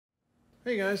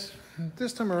Hey guys,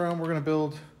 this time around we're going to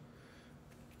build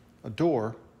a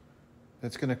door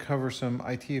that's going to cover some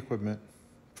IT equipment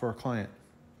for our client.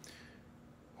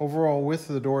 Overall width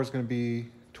of the door is going to be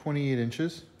 28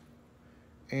 inches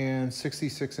and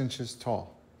 66 inches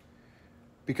tall.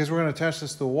 Because we're going to attach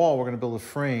this to the wall, we're going to build a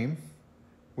frame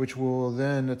which we'll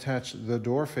then attach the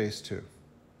door face to.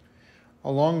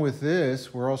 Along with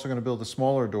this, we're also going to build a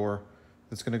smaller door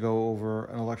that's going to go over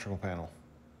an electrical panel.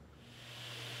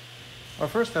 Our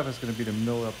first step is going to be to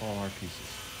mill up all our pieces.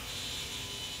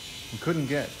 We couldn't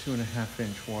get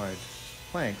 2.5-inch wide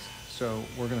planks, so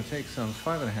we're going to take some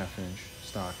 5.5-inch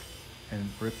stock and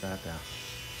rip that down.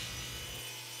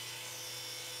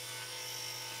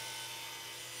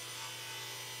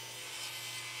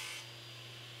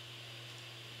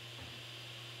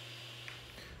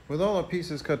 With all our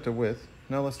pieces cut to width,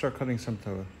 now let's start cutting some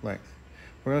to length.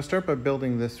 We're going to start by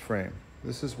building this frame.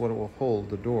 This is what will hold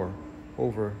the door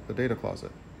over the data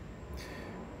closet.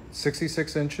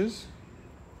 66 inches,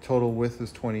 total width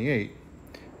is 28.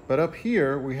 But up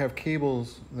here we have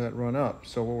cables that run up,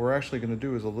 so what we're actually going to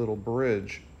do is a little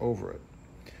bridge over it.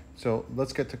 So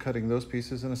let's get to cutting those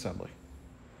pieces in assembly.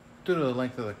 Due to the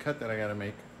length of the cut that I got to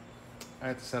make, I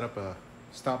had to set up a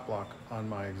stop block on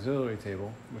my auxiliary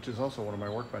table, which is also one of my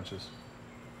workbenches.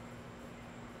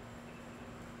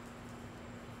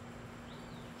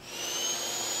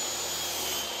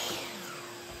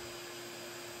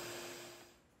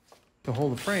 To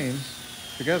hold the frames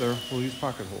together, we'll use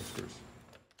pocket hole screws.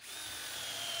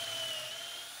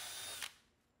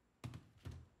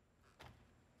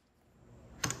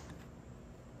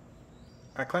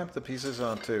 I clamped the pieces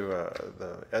onto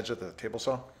the edge of the table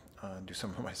saw and do some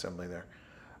of my assembly there.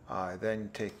 I then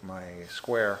take my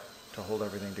square to hold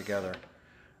everything together.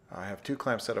 I have two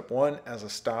clamps set up, one as a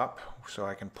stop so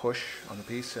I can push on the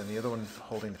piece, and the other one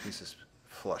holding the pieces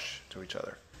flush to each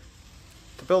other.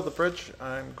 To build the bridge,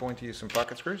 I'm going to use some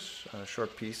pocket screws, a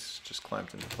short piece just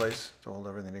clamped into place to hold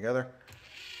everything together.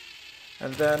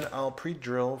 And then I'll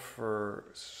pre-drill for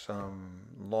some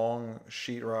long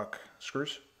sheetrock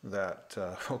screws that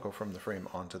will go from the frame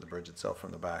onto the bridge itself from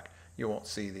the back. You won't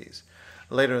see these.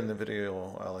 Later in the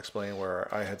video, I'll explain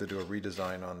where I had to do a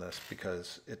redesign on this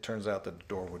because it turns out that the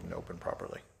door wouldn't open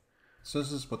properly. So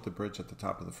this is what the bridge at the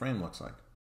top of the frame looks like.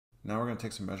 Now we're going to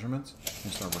take some measurements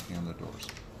and start working on the doors.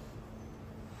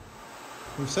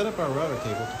 We've set up our router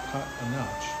table to cut a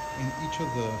notch in each of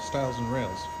the stiles and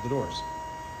rails for the doors.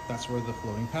 That's where the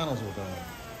floating panels will go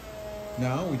in.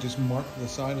 Now we just mark the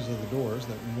sides of the doors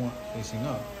that we want facing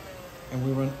up, and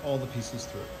we run all the pieces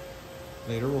through.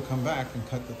 Later we'll come back and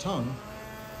cut the tongue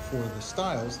for the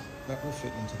stiles that will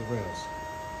fit into the rails.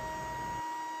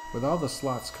 With all the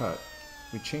slots cut,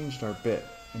 we changed our bit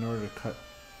in order to cut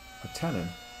a tenon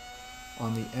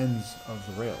on the ends of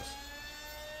the rails.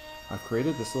 I've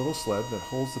created this little sled that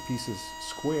holds the pieces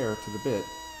square to the bit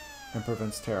and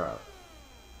prevents tear out.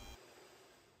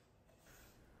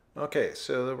 Okay,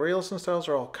 so the rails and stiles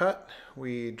are all cut.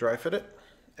 We dry fit it,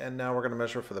 and now we're going to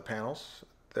measure for the panels.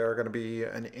 They're going to be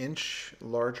 1 inch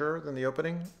larger than the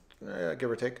opening, give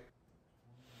or take.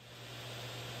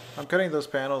 I'm cutting those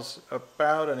panels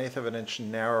about 1/8 of an inch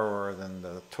narrower than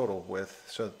the total width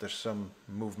so that there's some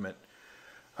movement.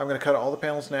 I'm going to cut all the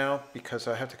panels now because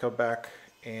I have to go back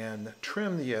and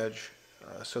trim the edge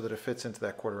so that it fits into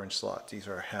that 1/4 inch slot. These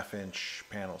are 1/2 inch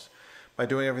panels. By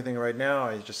doing everything right now,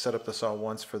 I just set up the saw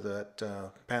once for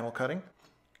that panel cutting,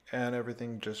 and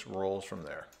everything just rolls from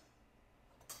there.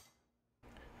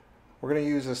 We're going to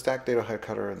use a stacked dado head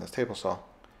cutter in this table saw,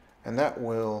 and that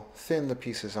will thin the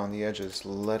pieces on the edges,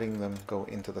 letting them go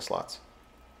into the slots.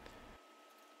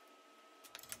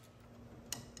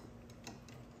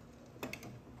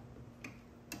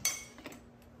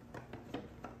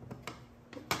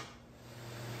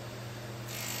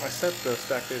 I set the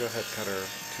stacked dado head cutter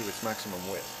to its maximum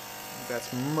width.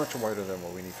 That's much wider than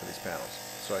what we need for these panels.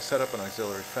 So I set up an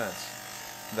auxiliary fence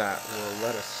that will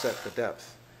let us set the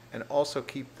depth and also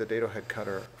keep the dado head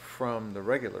cutter from the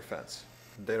regular fence.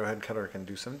 The dado head cutter can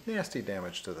do some nasty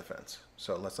damage to the fence,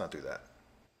 so let's not do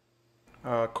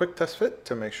that. Quick test fit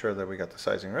to make sure that we got the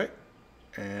sizing right,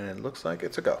 and it looks like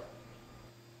it's a go.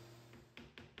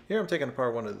 Here I'm taking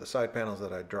apart one of the side panels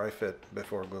that I dry fit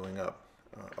before gluing up.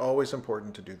 Always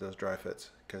important to do those dry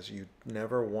fits because you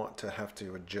never want to have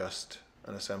to adjust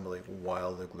an assembly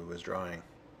while the glue is drying.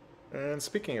 And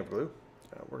speaking of glue,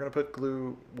 we're going to put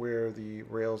glue where the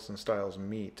rails and stiles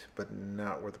meet, but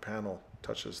not where the panel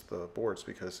touches the boards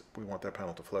because we want that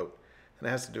panel to float. And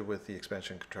it has to do with the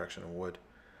expansion and contraction of wood.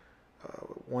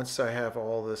 Once I have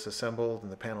all this assembled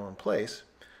and the panel in place,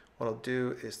 what I'll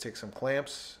do is take some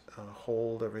clamps,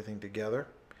 hold everything together,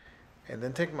 And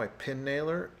then take my pin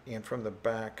nailer and from the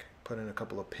back put in a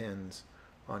couple of pins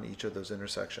on each of those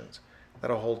intersections.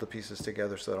 That'll hold the pieces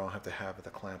together so that I don't have to have the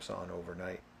clamps on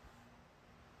overnight.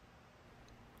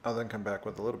 I'll then come back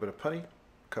with a little bit of putty,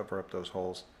 cover up those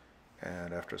holes,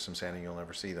 and after some sanding you'll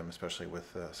never see them, especially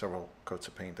with several coats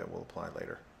of paint that we'll apply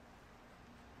later.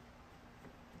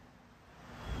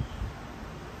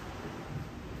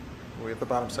 We have the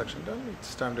bottom section done.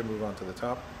 It's time to move on to the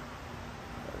top.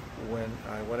 When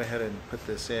I went ahead and put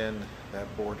this in,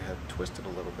 that board had twisted a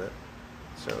little bit,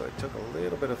 so it took a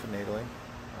little bit of finagling.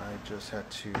 I just had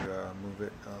to move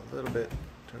it a little bit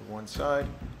to one side,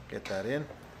 get that in,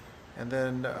 and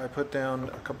then I put down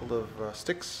a couple of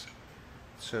sticks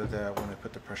so that when I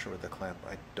put the pressure with the clamp,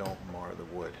 I don't mar the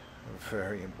wood. A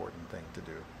very important thing to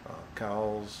do.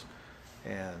 Cowls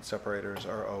and separators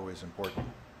are always important.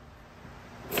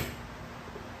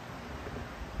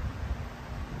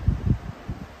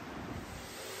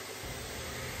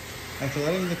 After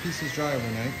letting the pieces dry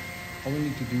overnight, all we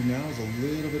need to do now is a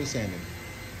little bit of sanding.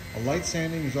 A light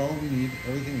sanding is all we need.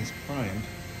 Everything is primed,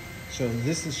 so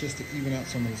this is just to even out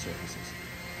some of the surfaces.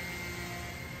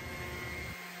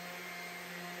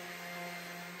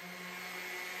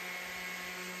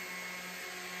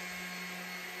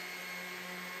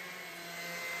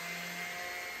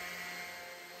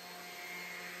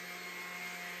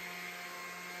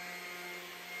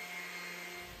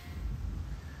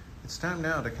 It's time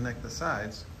now to connect the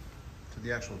sides to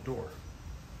the actual door.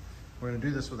 We're going to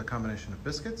do this with a combination of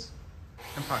biscuits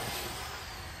and pocket screws.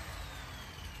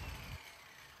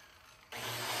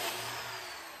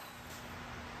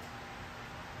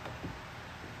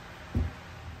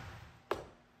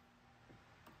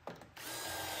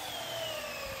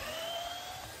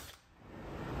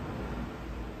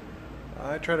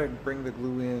 I try to bring the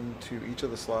glue in to each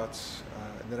of the slots,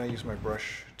 and then I use my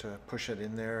brush to push it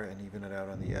in there and even it out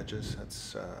on the edges.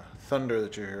 That's thunder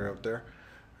that you hear out there.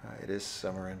 It is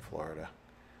summer in Florida.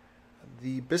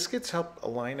 The biscuits help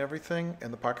align everything,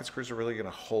 and the pocket screws are really going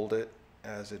to hold it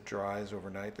as it dries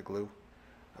overnight, the glue.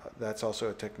 That's also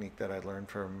a technique that I learned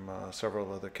from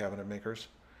several other cabinet makers.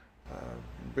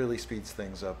 Really speeds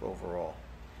things up overall.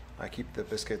 I keep the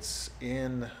biscuits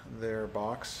in their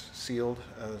box sealed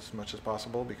as much as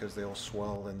possible because they'll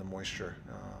swell in the moisture,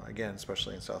 again,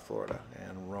 especially in South Florida,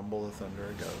 and rumble the thunder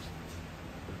it goes.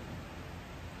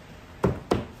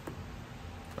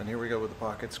 And here we go with the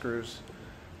pocket screws.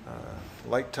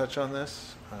 Light touch on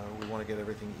this. We want to get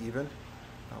everything even.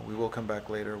 We will come back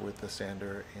later with the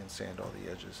sander and sand all the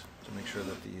edges to make sure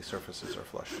that the surfaces are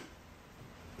flush.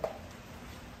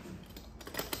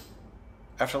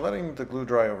 After letting the glue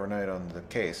dry overnight on the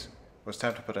case, it was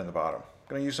time to put in the bottom. I'm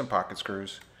going to use some pocket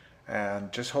screws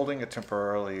and just holding it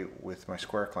temporarily with my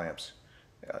square clamps.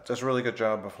 It does a really good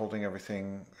job of holding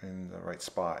everything in the right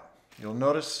spot. You'll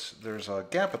notice there's a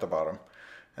gap at the bottom,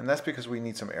 and that's because we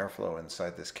need some airflow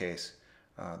inside this case.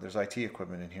 There's IT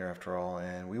equipment in here after all,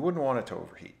 and we wouldn't want it to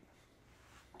overheat.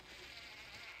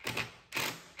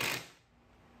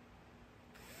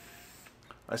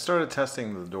 I started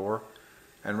testing the door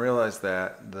and realized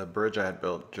that the bridge I had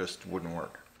built just wouldn't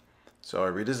work. So I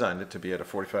redesigned it to be at a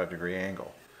 45-degree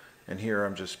angle. And here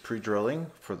I'm just pre-drilling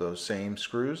for those same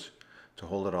screws to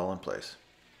hold it all in place.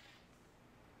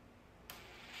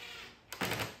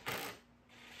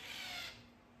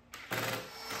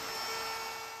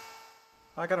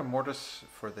 I got a mortise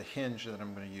for the hinge that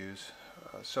I'm going to use.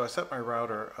 So I set my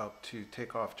router up to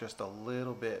take off just a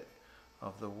little bit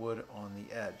of the wood on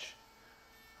the edge.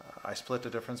 I split the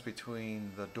difference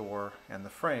between the door and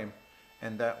the frame,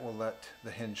 and that will let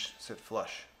the hinge sit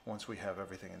flush once we have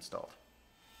everything installed.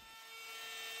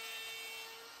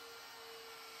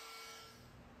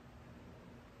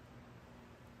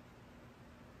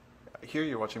 Here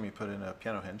you're watching me put in a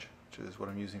piano hinge, which is what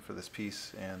I'm using for this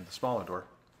piece and the smaller door.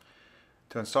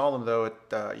 To install them though,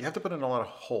 you have to put in a lot of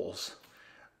holes.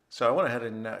 So I went ahead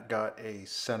and got a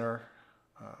centering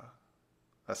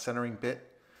bit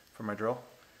for my drill.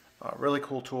 Really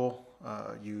cool tool.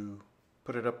 You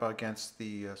put it up against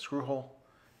the screw hole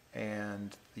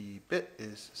and the bit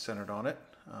is centered on it.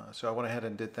 So I went ahead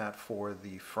and did that for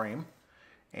the frame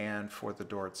and for the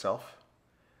door itself.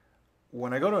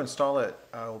 When I go to install it,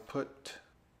 I'll put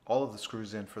all of the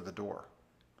screws in for the door,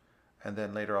 and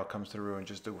then later I'll come through and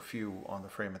just do a few on the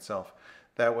frame itself.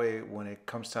 That way, when it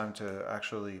comes time to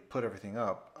actually put everything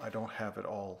up, I don't have it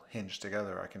all hinged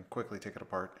together. I can quickly take it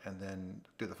apart and then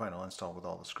do the final install with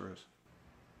all the screws.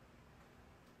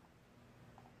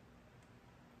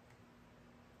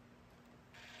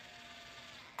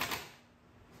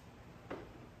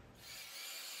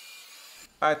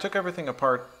 I took everything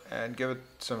apart and gave it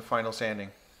some final sanding.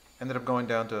 ended up going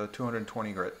down to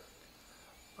 220 grit.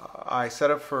 I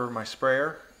set up for my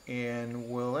sprayer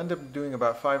and will end up doing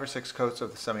about 5 or 6 coats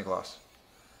of the semi-gloss.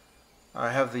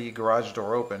 I have the garage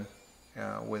door open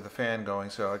with a fan going,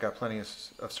 so I got plenty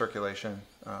of circulation,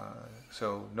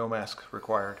 so no mask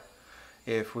required.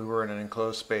 If we were in an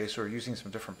enclosed space or using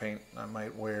some different paint, I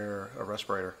might wear a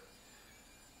respirator.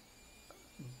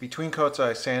 Between coats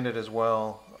I sanded as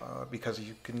well because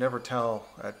you can never tell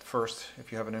at first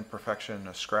if you have an imperfection,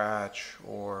 a scratch,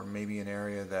 or maybe an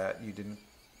area that you didn't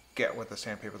get with the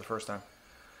sandpaper the first time.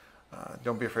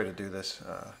 Don't be afraid to do this.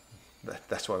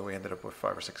 That's why we ended up with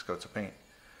 5 or 6 coats of paint.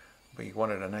 But you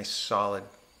wanted a nice solid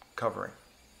covering.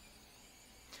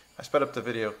 I sped up the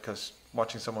video because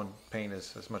watching someone paint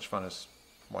is as much fun as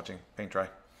watching paint dry.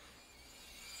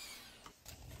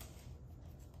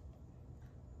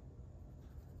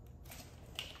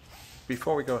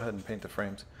 Before we go ahead and paint the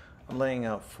frames, I'm laying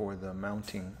out for the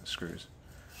mounting screws.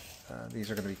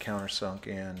 These are going to be countersunk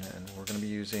in, and we're going to be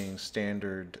using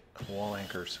standard wall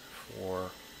anchors for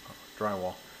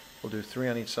drywall. We'll do 3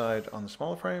 on each side on the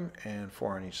smaller frame and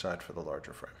 4 on each side for the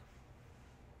larger frame.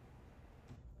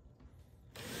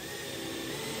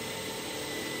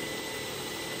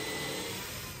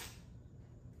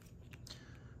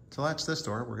 To latch this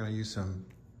door, we're going to use some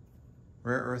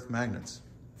rare earth magnets.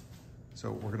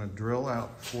 So we're going to drill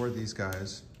out 4 of these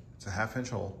guys. It's a 1/2 inch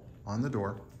hole on the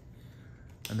door,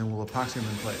 and then we'll epoxy them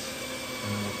in place.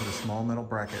 And then we'll put a small metal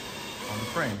bracket on the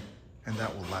frame, and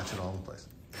that will latch it all in place.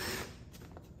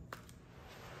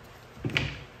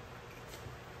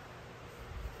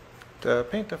 To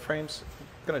paint the frames,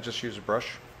 I'm going to just use a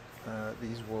brush.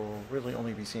 These will really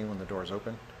only be seen when the door is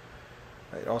open.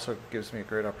 It also gives me a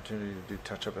great opportunity to do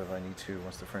touch-up if I need to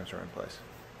once the frames are in place.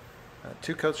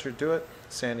 2 coats should do it,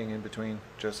 sanding in between,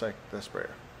 just like the sprayer.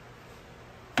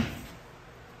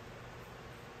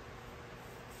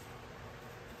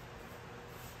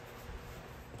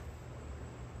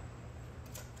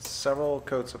 Several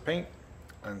coats of paint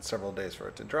and several days for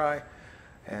it to dry.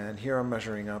 And here I'm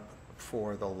measuring up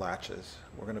for the latches.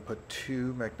 We're going to put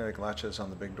 2 magnetic latches on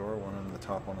the big door, one on the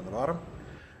top, one on the bottom.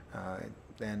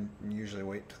 And usually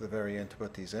wait to the very end to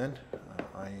put these in.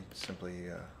 I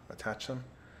simply attach them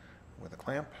with a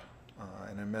clamp,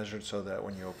 and I measured so that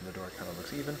when you open the door it kind of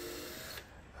looks even.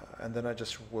 And then I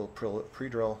just will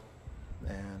pre-drill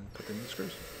and put them in the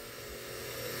screws.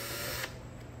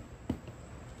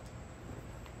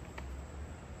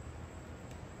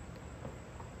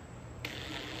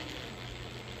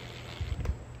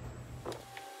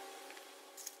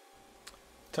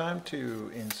 Time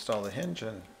to install the hinge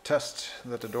and test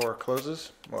that the door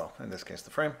closes. Well, in this case,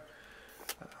 the frame.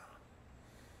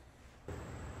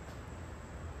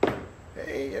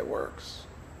 Hey, it works.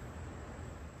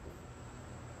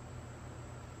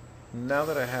 Now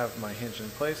that I have my hinge in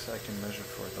place, I can measure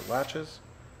for the latches.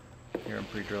 Here I'm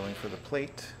pre-drilling for the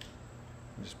plate.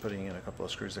 I'm just putting in a couple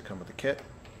of screws that come with the kit.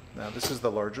 Now this is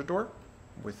the larger door.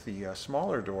 With the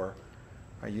smaller door,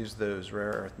 I use those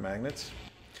rare earth magnets.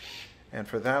 And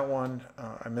for that one,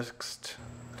 I mixed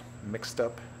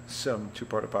up some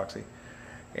 2-part epoxy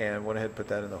and went ahead and put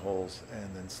that in the holes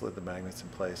and then slid the magnets in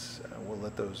place. We'll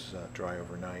let those dry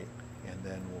overnight, and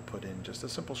then we'll put in just a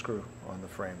simple screw on the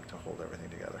frame to hold everything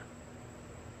together.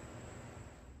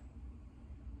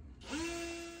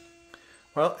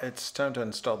 Well, it's time to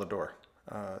install the door.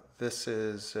 This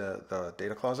is the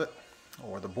data closet,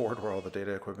 or the board where all the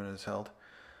data equipment is held.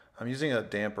 I'm using a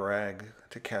damp rag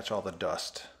to catch all the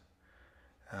dust.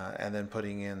 And then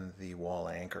putting in the wall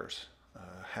anchors.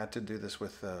 Had to do this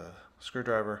with a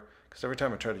screwdriver because every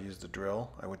time I tried to use the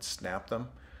drill I would snap them.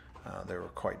 They were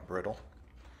quite brittle.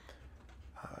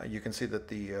 You can see that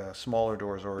the smaller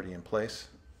door is already in place,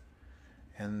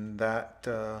 and that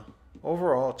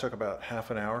overall it took about half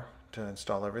an hour to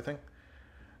install everything.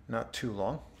 Not too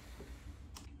long.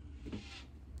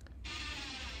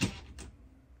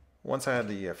 Once I had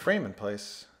the frame in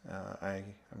place,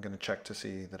 I'm going to check to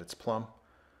see that it's plumb.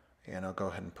 And I'll go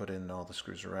ahead and put in all the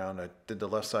screws around. I did the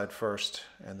left side first,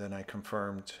 and then I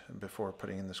confirmed before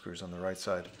putting in the screws on the right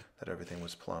side that everything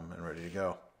was plumb and ready to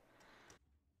go.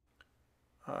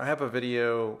 I have a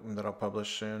video that I'll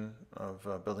publish soon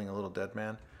of building a little dead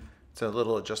man. It's a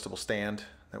little adjustable stand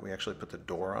that we actually put the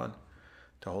door on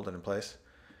to hold it in place.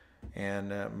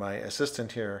 And my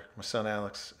assistant here, my son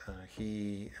Alex,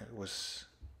 he was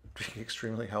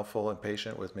extremely helpful and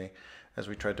patient with me as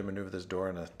we tried to maneuver this door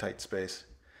in a tight space.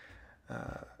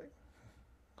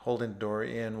 Holding the door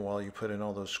in while you put in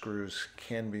all those screws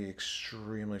can be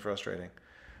extremely frustrating.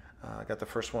 I got the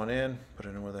first one in, put it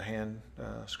in with a hand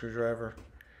screwdriver,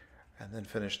 and then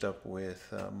finished up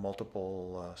with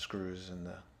multiple screws in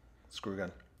the screw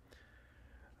gun.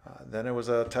 Then it was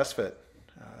a test fit,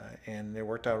 and it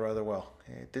worked out rather well.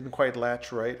 It didn't quite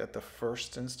latch right at the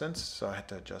first instance, so I had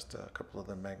to adjust a couple of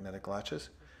the magnetic latches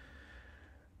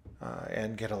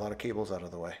and get a lot of cables out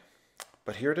of the way.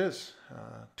 But here it is,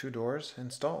 2 doors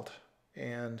installed,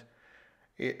 and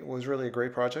it was really a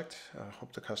great project. I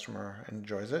hope the customer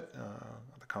enjoys it.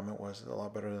 The comment was a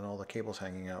lot better than all the cables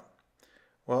hanging out.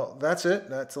 Well, that's it.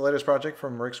 That's the latest project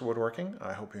from Rick's Woodworking.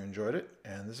 I hope you enjoyed it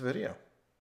and this video.